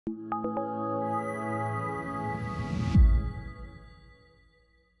Yeah,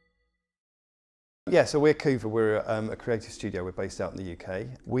 so we're Kuva. We're a creative studio. We're based out in the UK.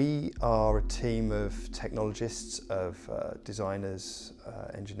 We are a team of technologists, of designers,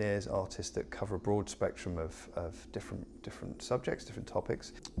 engineers, artists that cover a broad spectrum of different subjects, different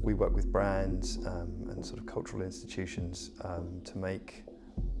topics. We work with brands and sort of cultural institutions to make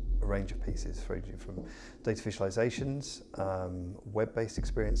a range of pieces, ranging from data visualizations, web-based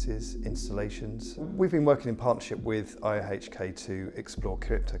experiences, installations. We've been working in partnership with IOHK to explore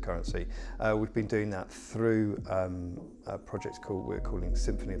cryptocurrency. We've been doing that through a project we're calling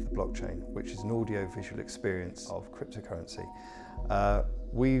Symphony of the Blockchain, which is an audio-visual experience of cryptocurrency.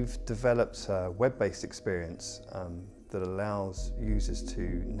 We've developed a web-based experience that allows users to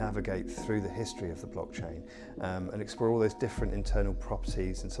navigate through the history of the blockchain and explore all those different internal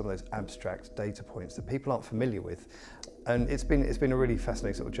properties and some of those abstract data points that people aren't familiar with. And it's been a really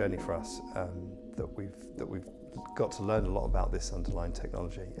fascinating sort of journey for us that we've got to learn a lot about this underlying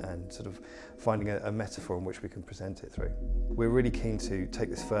technology and sort of finding a metaphor in which we can present it through. We're really keen to take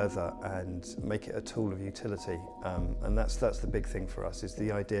this further and make it a tool of utility, and that's the big thing for us, is the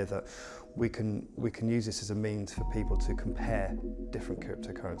idea that we can use this as a means for people to compare different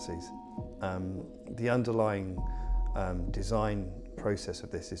cryptocurrencies. The underlying design process of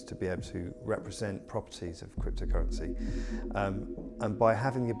this is to be able to represent properties of cryptocurrency, and by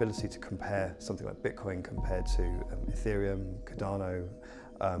having the ability to compare something like Bitcoin compared to Ethereum, Cardano,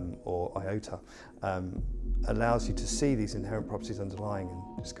 or IOTA, allows you to see these inherent properties underlying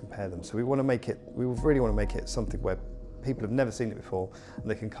and just compare them. So we really want to make it something where people have never seen it before and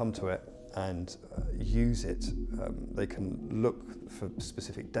they can come to it and use it. They can look for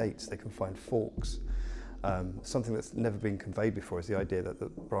specific dates, they can find forks. Something that's never been conveyed before is the idea that the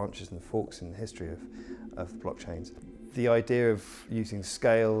branches and the forks in the history of the blockchains. The idea of using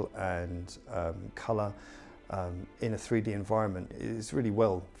scale and colour in a 3D environment is really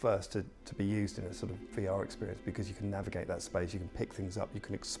well versed to be used in a sort of VR experience, because you can navigate that space, you can pick things up, you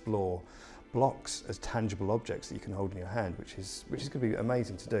can explore blocks as tangible objects that you can hold in your hand, which is going to be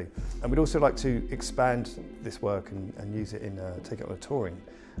amazing to do. And we'd also like to expand this work and use it take it on a touring,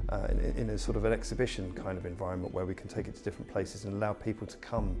 in a sort of an exhibition kind of environment where we can take it to different places and allow people to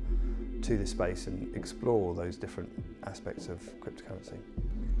come to this space and explore those different aspects of cryptocurrency.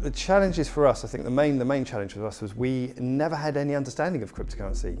 The challenges for us, I think the main challenge for us was we never had any understanding of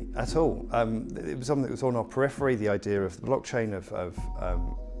cryptocurrency at all. It was something that was on our periphery, the idea of the blockchain,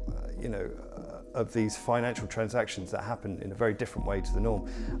 of these financial transactions that happen in a very different way to the norm,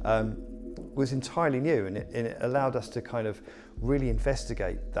 was entirely new, and it allowed us to kind of really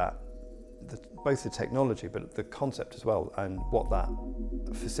investigate both the technology but the concept as well, and what that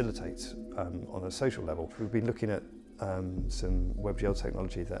facilitates on a social level. We've been looking at some WebGL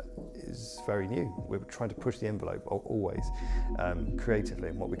technology that is very new. We're trying to push the envelope always, creatively,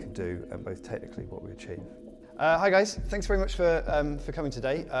 in what we can do and both technically what we achieve. Hi guys, thanks very much for coming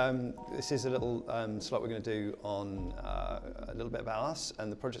today. This is a little slot we're going to do on a little bit about us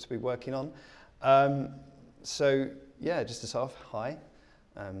and the projects we're working on. So yeah, just to start off, hi.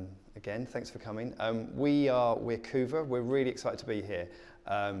 Again, thanks for coming. We're Kuva. We're really excited to be here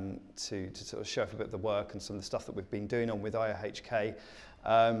to sort of show off a bit of the work and some of the stuff that we've been doing on with IOHK,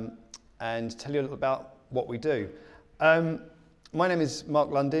 and tell you a little about what we do. My name is Mark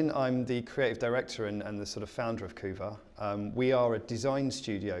Lundin. I'm the creative director and the sort of founder of Kuva. We are a design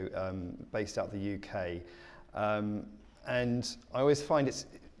studio based out of the UK, and I always find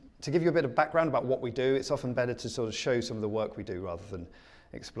to give you a bit of background about what we do, it's often better to sort of show some of the work we do rather than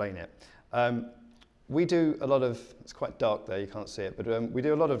explain it. We do a lot of, it's quite dark there, you can't see it, but we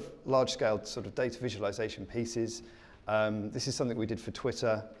do a lot of large-scale sort of data visualization pieces. This is something we did for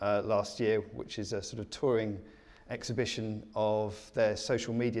Twitter last year, which is a sort of touring exhibition of their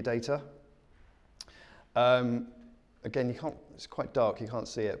social media data. Again, it's quite dark, you can't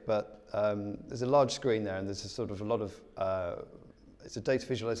see it, but there's a large screen there, and there's a sort of a lot of, it's a data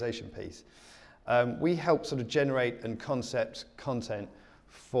visualization piece. We help sort of generate and concept content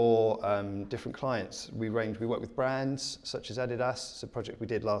for different clients. We work with brands such as Adidas. It's a project we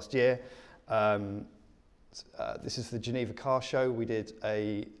did last year. This is the Geneva Car Show. We did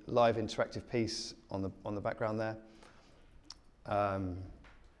a live interactive piece on the background there.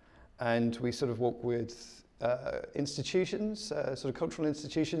 And we sort of work with institutions, sort of cultural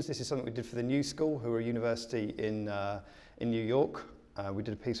institutions. This is something we did for the New School, who are a university in New York. We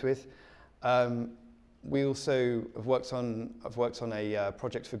did a piece with. We also have worked on a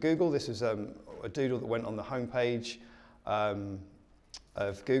project for Google. This was a doodle that went on the homepage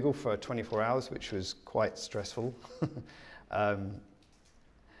of Google for 24 hours, which was quite stressful.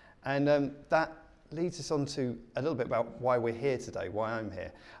 And that leads us on to a little bit about why we're here today, why I'm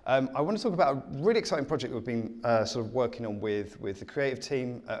here. I want to talk about a really exciting project we've been sort of working on with the creative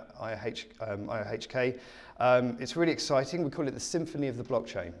team at IOHK. It's really exciting. We call it the Symphony of the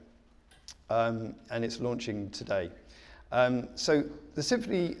Blockchain, and it's launching today. So the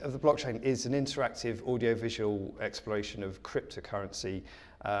Symphony of the Blockchain is an interactive audio-visual exploration of cryptocurrency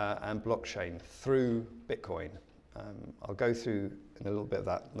and blockchain through Bitcoin. I'll go through in a little bit of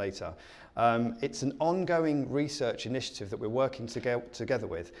that later. It's an ongoing research initiative that we're working together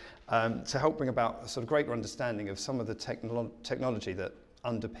with to help bring about a sort of greater understanding of some of the technology that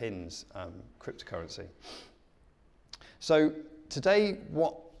underpins cryptocurrency. So today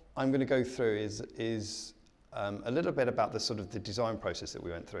what I'm going to go through is a little bit about the sort of the design process that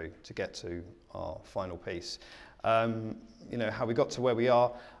we went through to get to our final piece. You know, how we got to where we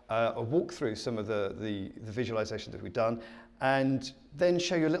are, a walk through some of the visualization that we've done, and then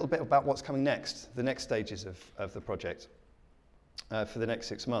show you a little bit about what's coming next, the next stages of the project for the next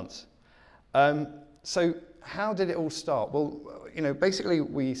 6 months. So how did it all start? Well, you know, basically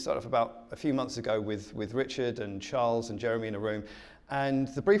we started off about a few months ago with Richard and Charles and Jeremy in a room, and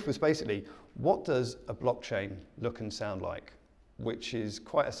the brief was basically, what does a blockchain look and sound like? Which is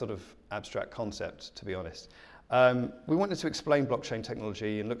quite a sort of abstract concept, to be honest. We wanted to explain blockchain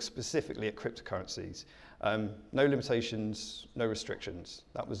technology and look specifically at cryptocurrencies. No limitations, no restrictions.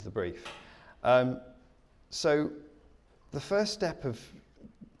 That was the brief. So the first step of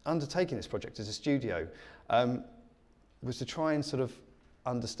undertaking this project as a studio was to try and sort of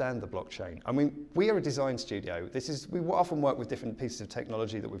understand the blockchain. I mean, we are a design studio. We often work with different pieces of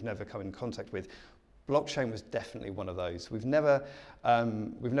technology that we've never come in contact with. Blockchain was definitely one of those. We've never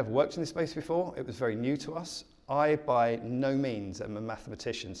worked in this space before. It was very new to us. I, by no means, am a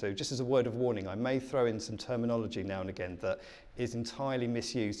mathematician, so just as a word of warning, I may throw in some terminology now and again that is entirely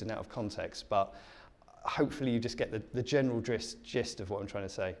misused and out of context, but hopefully you just get the general gist of what I'm trying to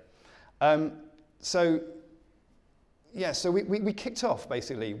say. So we kicked off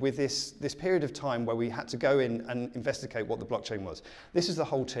basically with this period of time where we had to go in and investigate what the blockchain was. This is the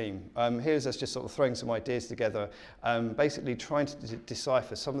whole team. Here's us just sort of throwing some ideas together, basically trying to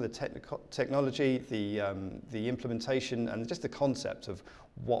decipher some of the technology, the implementation, and just the concept of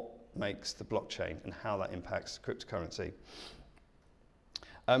what makes the blockchain and how that impacts cryptocurrency.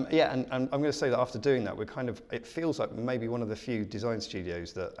 And I'm going to say that after doing that, it feels like maybe one of the few design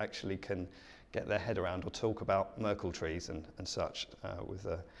studios that actually can get their head around or talk about Merkle trees and such,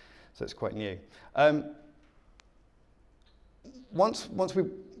 so it's quite new. Once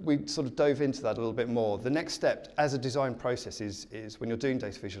we sort of dove into that a little bit more, the next step as a design process is when you're doing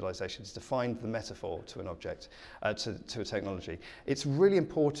data visualization, is to find the metaphor to an object, to a technology. It's really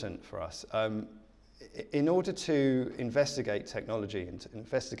important for us. In order to investigate technology and to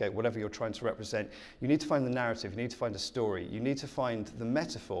investigate whatever you're trying to represent, you need to find the narrative, you need to find a story, you need to find the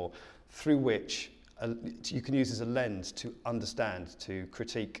metaphor through which you can use as a lens to understand, to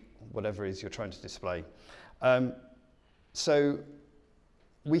critique whatever it is you're trying to display. So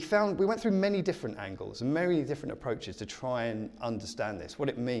we went through many different angles and many different approaches to try and understand this, what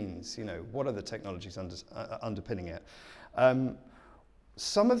it means, you know, what are the technologies underpinning it.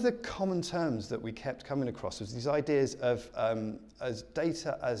 Some of the common terms that we kept coming across was these ideas of as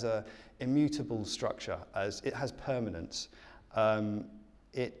data as a immutable structure, as it has permanence.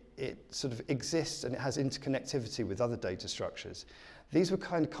 It sort of exists and it has interconnectivity with other data structures. These were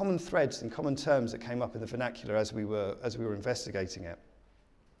kind of common threads and common terms that came up in the vernacular as we were investigating it.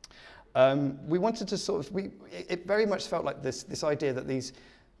 We wanted to sort of, it very much felt like this idea that these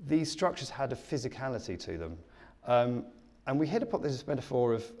structures had a physicality to them. And we hit upon this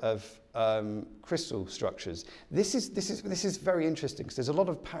metaphor of crystal structures. This is very interesting because there's a lot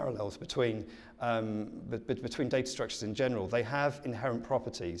of parallels between data structures in general. They have inherent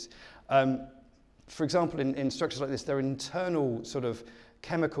properties. For example, in structures like this, there are internal sort of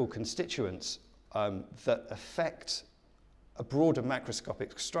chemical constituents that affect a broader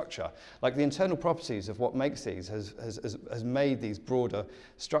macroscopic structure. Like the internal properties of what makes these has made these broader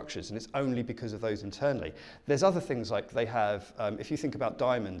structures, and it's only because of those internally. There's other things like they have, if you think about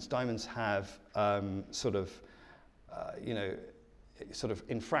diamonds have sort of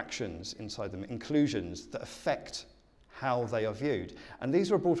infractions inside them, inclusions that affect how they are viewed. And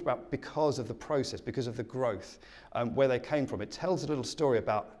these were brought about because of the process, because of the growth, where they came from. It tells a little story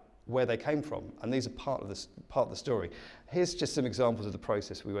about where they came from, and these are part of the story. Here's just some examples of the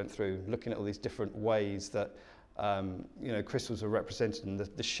process we went through, looking at all these different ways that crystals are represented, and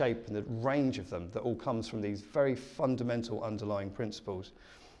the shape and the range of them that all comes from these very fundamental underlying principles.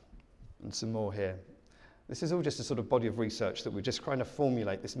 And some more here. This is all just a sort of body of research that we're just trying to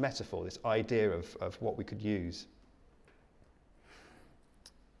formulate this metaphor, this idea of what we could use.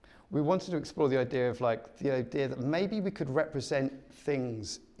 We wanted to explore the idea that maybe we could represent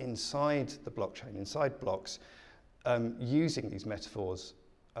things inside the blockchain, inside blocks, using these metaphors.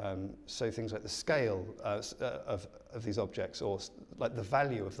 So things like the scale of these objects, or like the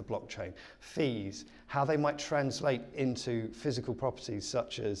value of the blockchain, fees, how they might translate into physical properties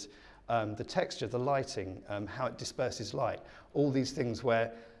such as the texture, the lighting, how it disperses light, all these things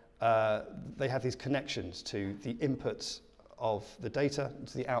where they have these connections to the inputs of the data,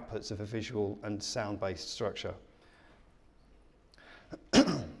 to the outputs of a visual and sound-based structure.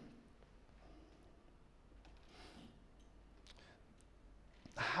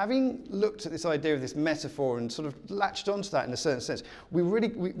 Having looked at this idea of this metaphor and sort of latched onto that in a certain sense,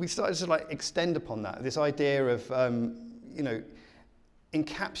 we started to like extend upon that, this idea of you know,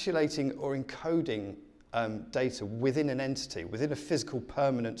 encapsulating or encoding data within an entity, within a physical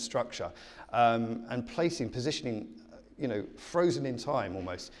permanent structure, and positioning, you know, frozen in time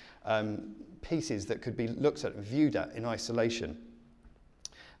almost, pieces that could be looked at and viewed at in isolation.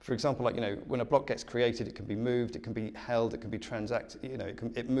 For example, like, you know, when a block gets created, it can be moved, it can be held, it can be transacted, you know,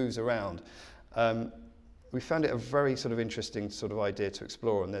 it moves around. We found it a very sort of interesting sort of idea to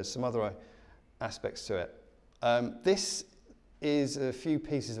explore, and there's some other aspects to it. This is a few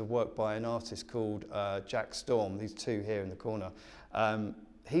pieces of work by an artist called Jack Storm, these two here in the corner.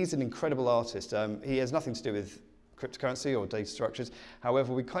 He's an incredible artist. He has nothing to do with cryptocurrency or data structures.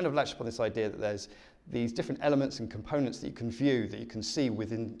 However, we kind of latched upon this idea that there's these different elements and components that you can view, that you can see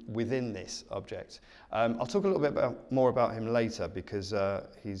within this object. I'll talk a little bit more about him later, because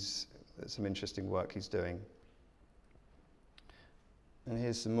there's some interesting work he's doing. And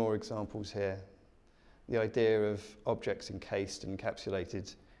here's some more examples here. The idea of objects encased and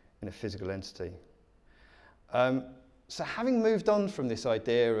encapsulated in a physical entity. So having moved on from this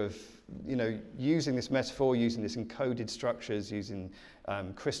idea of, you know, using this metaphor, using this encoded structures, using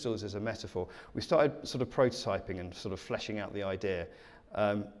crystals as a metaphor, we started sort of prototyping and sort of fleshing out the idea.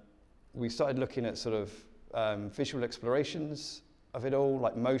 We started looking at sort of visual explorations of it all,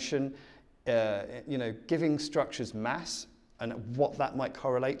 like motion, you know, giving structures mass and what that might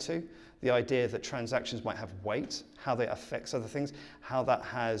correlate to. The idea that transactions might have weight, how that affects other things, how that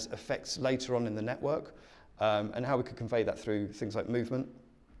has effects later on in the network, and how we could convey that through things like movement.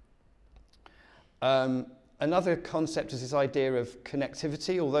 Another concept is this idea of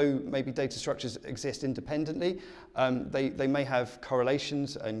connectivity. Although maybe data structures exist independently, they may have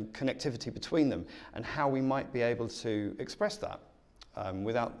correlations and connectivity between them, and how we might be able to express that.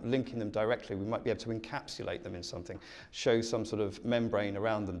 Without linking them directly, we might be able to encapsulate them in something, show some sort of membrane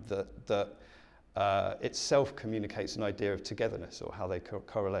around them that itself communicates an idea of togetherness, or how they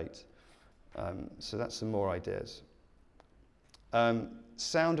correlate. So that's some more ideas.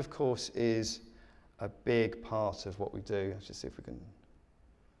 Sound, of course, is a big part of what we do. Let's just see if we can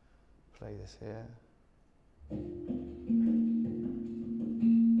play this here.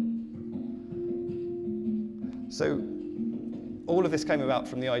 So all of this came about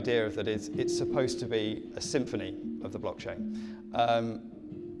from the idea of that it's supposed to be a symphony of the blockchain.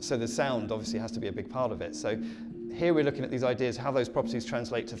 So the sound obviously has to be a big part of it. So here we're looking at these ideas, how those properties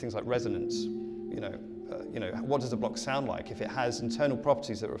translate to things like resonance. You know, what does a block sound like? If it has internal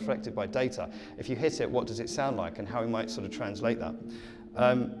properties that are reflected by data, if you hit it, what does it sound like, and how we might sort of translate that.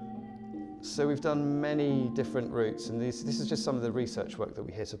 So we've done many different routes, and this is just some of the research work that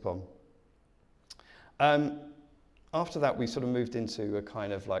we hit upon. After that, we sort of moved into a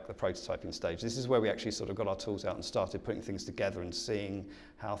kind of like the prototyping stage. This is where we actually sort of got our tools out and started putting things together and seeing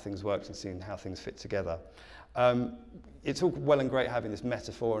how things worked and seeing how things fit together. It's all well and great having this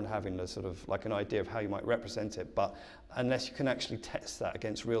metaphor and having a sort of like an idea of how you might represent it, but unless you can actually test that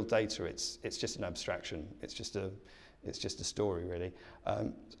against real data, it's just an abstraction. It's just a story, really.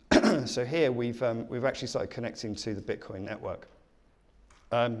 So here we've actually started connecting to the Bitcoin network.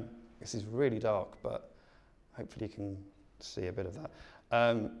 This is really dark, but hopefully you can see a bit of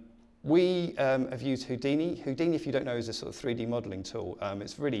that. We have used Houdini. Houdini, if you don't know, is a sort of 3D modeling tool.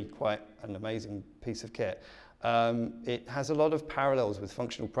 It's really quite an amazing piece of kit. It has a lot of parallels with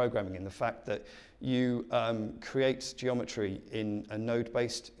functional programming in the fact that you create geometry in a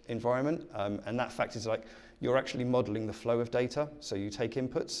node-based environment, and that fact is like you're actually modeling the flow of data. So you take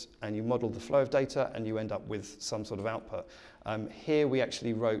inputs and you model the flow of data and you end up with some sort of output. Here we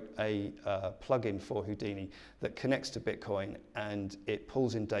actually wrote a plugin for Houdini that connects to Bitcoin, and it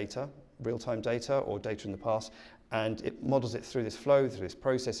pulls in data, real-time data or data in the past, and it models it through this flow, through this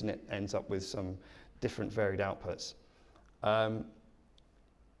process, and it ends up with some different varied outputs.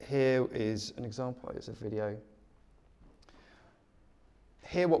 here is an example, it's a video.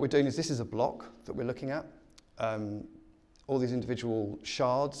 Here what we're doing is, this is a block that we're looking at. All these individual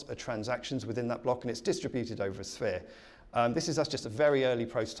shards are transactions within that block, and it's distributed over a sphere. This is us just a very early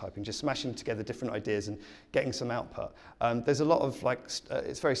prototyping, just smashing together different ideas and getting some output. There's a lot of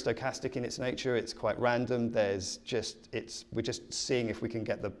it's very stochastic in its nature. It's quite random. We're just seeing if we can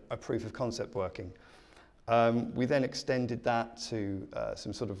get a proof of concept working. We then extended that to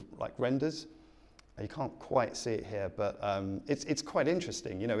some sort of like renders. You can't quite see it here, but it's quite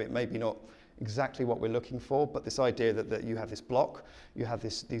interesting. You know, it may be not exactly what we're looking for, but this idea that you have this block, you have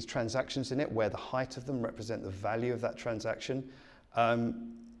these transactions in it where the height of them represent the value of that transaction.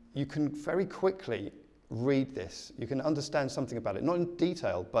 You can very quickly read this. You can understand something about it, not in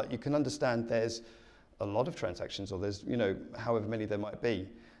detail, but you can understand there's a lot of transactions, or there's, you know, however many there might be.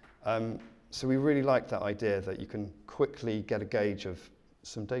 So we really like that idea that you can quickly get a gauge of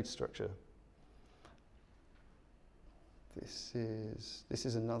some data structure. This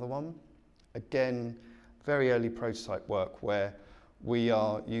is another one. Again, very early prototype work where we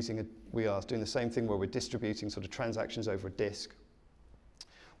are doing the same thing where we're distributing sort of transactions over a disk.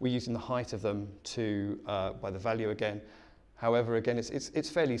 We're using the height of them by the value again. However, again, it's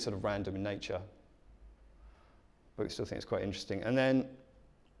fairly sort of random in nature, but we still think it's quite interesting. And then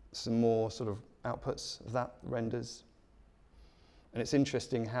some more sort of outputs of that renders. And it's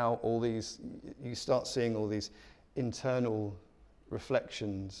interesting how you start seeing all these internal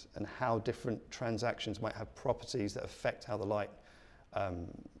reflections and how different transactions might have properties that affect how the light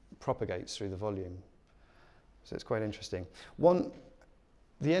propagates through the volume. So it's quite interesting.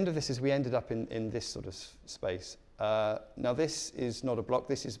 The end of this is we ended up in this sort of space. Now this is not a block,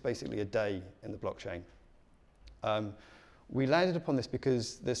 this is basically a day in the blockchain. We landed upon this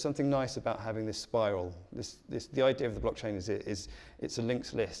because there's something nice about having this spiral. The idea of the blockchain is it's a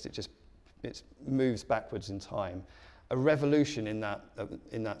linked list, it moves backwards in time. A revolution in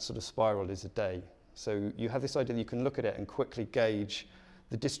that sort of spiral is a day. So you have this idea that you can look at it and quickly gauge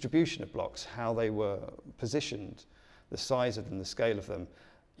the distribution of blocks, how they were positioned, the size of them, the scale of them.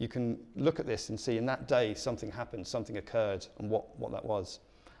 You can look at this and see in that day something happened, something occurred, and what that was.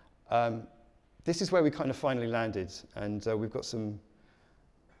 This is where we kind of finally landed, and we've got some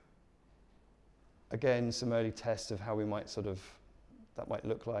early tests of how we might that might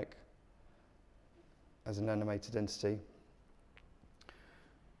look like as an animated entity.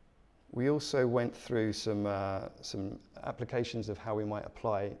 We also went through some applications of how we might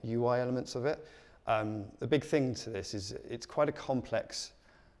apply UI elements of it. The big thing to this is it's quite a complex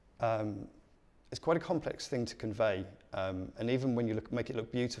thing to convey, and even when you make it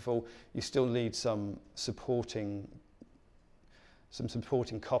look beautiful, you still need some supporting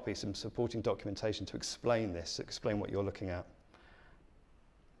copy, some supporting documentation to explain this, explain what you're looking at.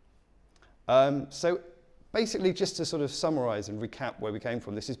 So basically, just to sort of summarize and recap where we came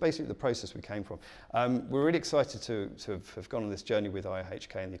from, this is basically the process we came from. We're really excited to have gone on this journey with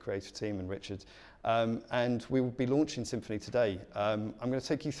IOHK and the creative team and Richard, and we will be launching Symphony today. I'm going to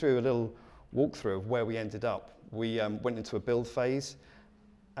take you through a little walkthrough of where we ended up. We went into a build phase,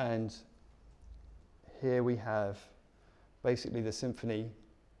 and here we have basically the Symphony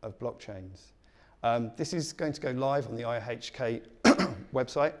of Blockchains. This is going to go live on the IOHK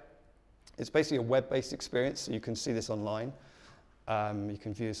website. It's basically a web-based experience, so you can see this online. You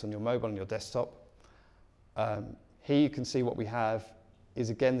can view this on your mobile and your desktop. Here you can see what we have is,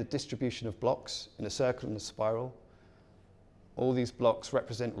 again, the distribution of blocks in a circle and a spiral. All these blocks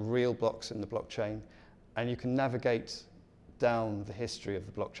represent real blocks in the blockchain, and you can navigate down the history of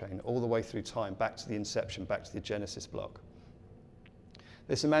the blockchain all the way through time, back to the inception, back to the Genesis block.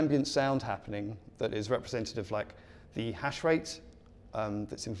 There's some ambient sound happening that is representative, like the hash rate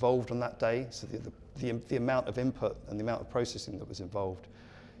that's involved on that day, so the amount of input and the amount of processing that was involved.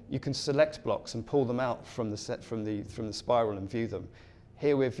 You can select blocks and pull them out from the spiral and view them.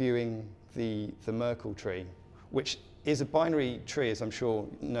 Here we're viewing the Merkle tree, which is a binary tree, as I'm sure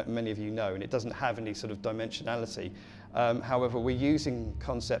many of you know, and it doesn't have any sort of dimensionality. However, we're using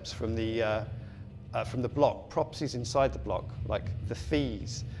concepts from the block, properties inside the block, like the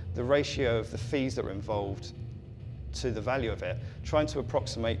fees, the ratio of the fees that are involved to the value of it, trying to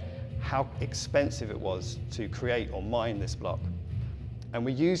approximate how expensive it was to create or mine this block. And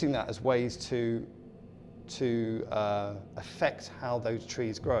we're using that as ways to affect how those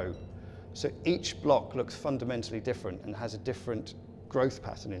trees grow. So each block looks fundamentally different and has a different growth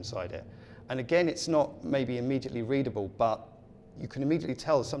pattern inside it. And again, it's not maybe immediately readable, but you can immediately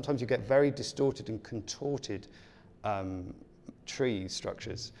tell sometimes you get very distorted and contorted tree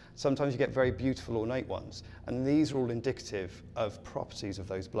structures. Sometimes you get very beautiful ornate ones, and these are all indicative of properties of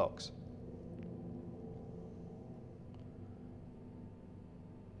those blocks.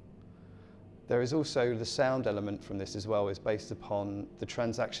 There is also the sound element from this as well, is based upon the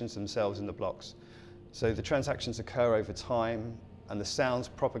transactions themselves in the blocks. So the transactions occur over time, and the sounds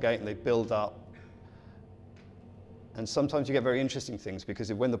propagate and they build up. And sometimes you get very interesting things,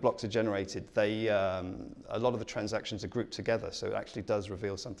 because when the blocks are generated, a lot of the transactions are grouped together, so it actually does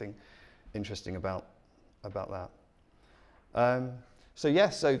reveal something interesting about that.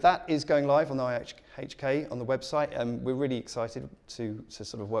 So that is going live on the IOHK on the website, and we're really excited to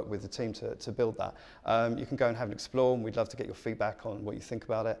sort of work with the team to build that. You can go and have an explore, and we'd love to get your feedback on what you think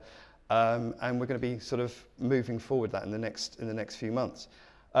about it. And we're going to be sort of moving forward that in the next few months.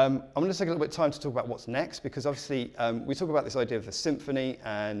 I'm going to take a little bit of time to talk about what's next, because obviously we talk about this idea of the symphony,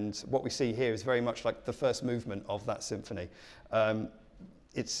 and what we see here is very much like the first movement of that symphony.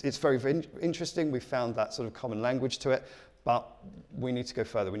 It's very, very interesting. We've found that sort of common language to it, but we need to go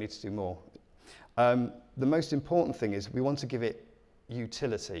further. We need to do more. The most important thing is we want to give it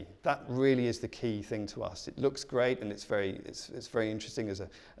utility. That really is the key thing to us. It looks great, and it's very interesting as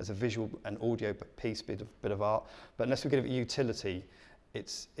a visual and audio piece, bit of art. But unless we give it utility,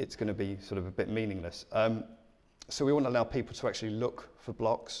 it's going to be sort of a bit meaningless. So we want to allow people to actually look for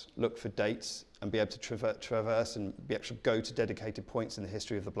blocks, look for dates, and be able to traverse and be able to go to dedicated points in the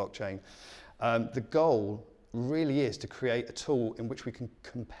history of the blockchain. The goal really is to create a tool in which we can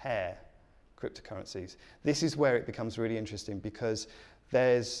compare cryptocurrencies. This is where it becomes really interesting, because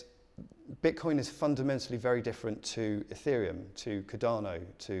Bitcoin is fundamentally very different to Ethereum, to Cardano,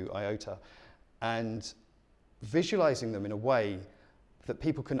 to IOTA, and visualizing them in a way that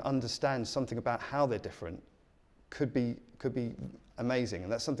people can understand something about how they're different could be amazing,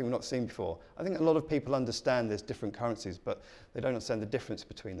 and that's something we've not seen before. I think a lot of people understand there's different currencies, but they don't understand the difference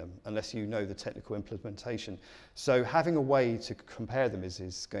between them unless you know the technical implementation. So having a way to compare them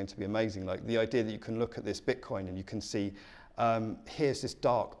is going to be amazing. Like the idea that you can look at this Bitcoin and you can see here's this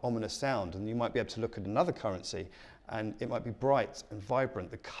dark, ominous sound, and you might be able to look at another currency and it might be bright and vibrant.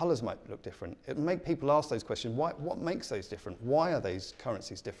 The colors might look different. It will make people ask those questions. What makes those different? Why are those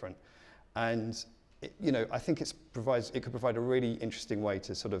currencies different? And I think it could provide a really interesting way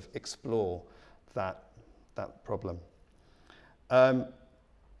to sort of explore that problem. And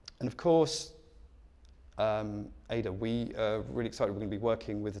of course, Ada, we are really excited. We're going to be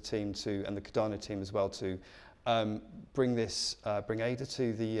working with the team and the Cardano team as well to bring Ada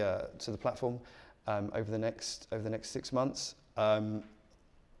to the platform over the next 6 months.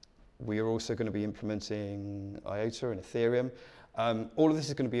 We are also going to be implementing IOTA and Ethereum. All of this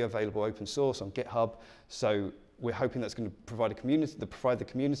is going to be available open source on GitHub, so we're hoping that's going to provide the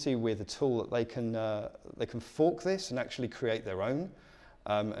community with a tool that they can fork this and actually create their own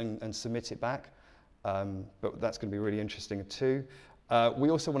and submit it back. But that's going to be really interesting too. We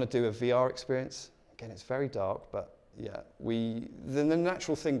also want to do a VR experience. Again, it's very dark, but yeah, the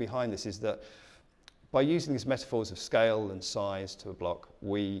natural thing behind this is that by using these metaphors of scale and size to a block,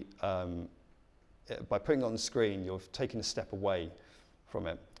 by putting it on the screen, you're taking a step away from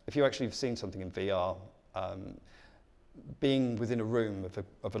it. If you actually have seen something in VR, being within a room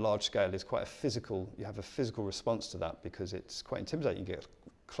of a large scale is quite you have a physical response to that, because it's quite intimidating. You get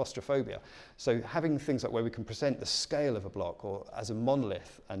claustrophobia. So having things like where we can present the scale of a block or as a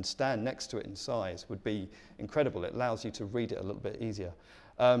monolith and stand next to it in size would be incredible. It allows you to read it a little bit easier.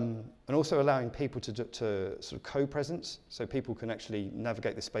 And also allowing people to sort of co-presence, so people can actually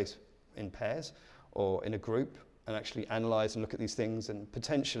navigate the space in pairs or in a group and actually analyze and look at these things and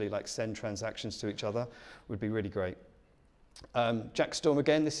potentially like send transactions to each other would be really great. Jack Storm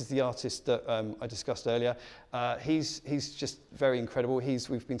again, this is the artist that I discussed earlier. He's just very incredible.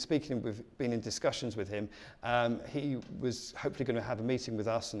 We've been in discussions with him. He was hopefully going to have a meeting with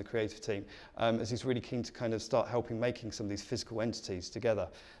us and the creative team, as he's really keen to kind of start making some of these physical entities together.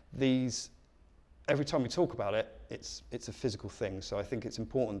 Every time we talk about it, it's a physical thing. So I think it's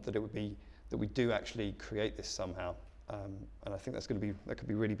important that we do actually create this somehow, and I think that could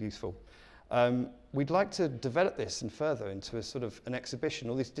be really beautiful. We'd like to develop this and further into a sort of an exhibition,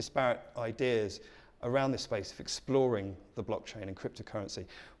 all these disparate ideas around this space of exploring the blockchain and cryptocurrency.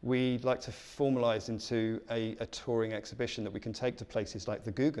 We'd like to formalize into a touring exhibition that we can take to places like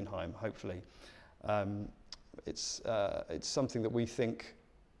the Guggenheim, hopefully. It's something that we think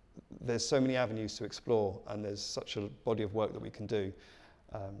there's so many avenues to explore, and there's such a body of work that we can do.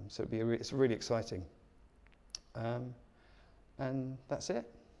 So it's really exciting. And that's it.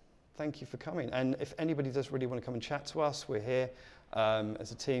 Thank you for coming. And if anybody does really want to come and chat to us, we're here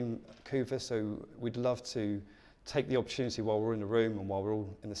as a team, Kuva, so we'd love to take the opportunity while we're in the room and while we're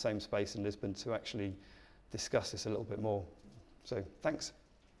all in the same space in Lisbon to actually discuss this a little bit more. So thanks.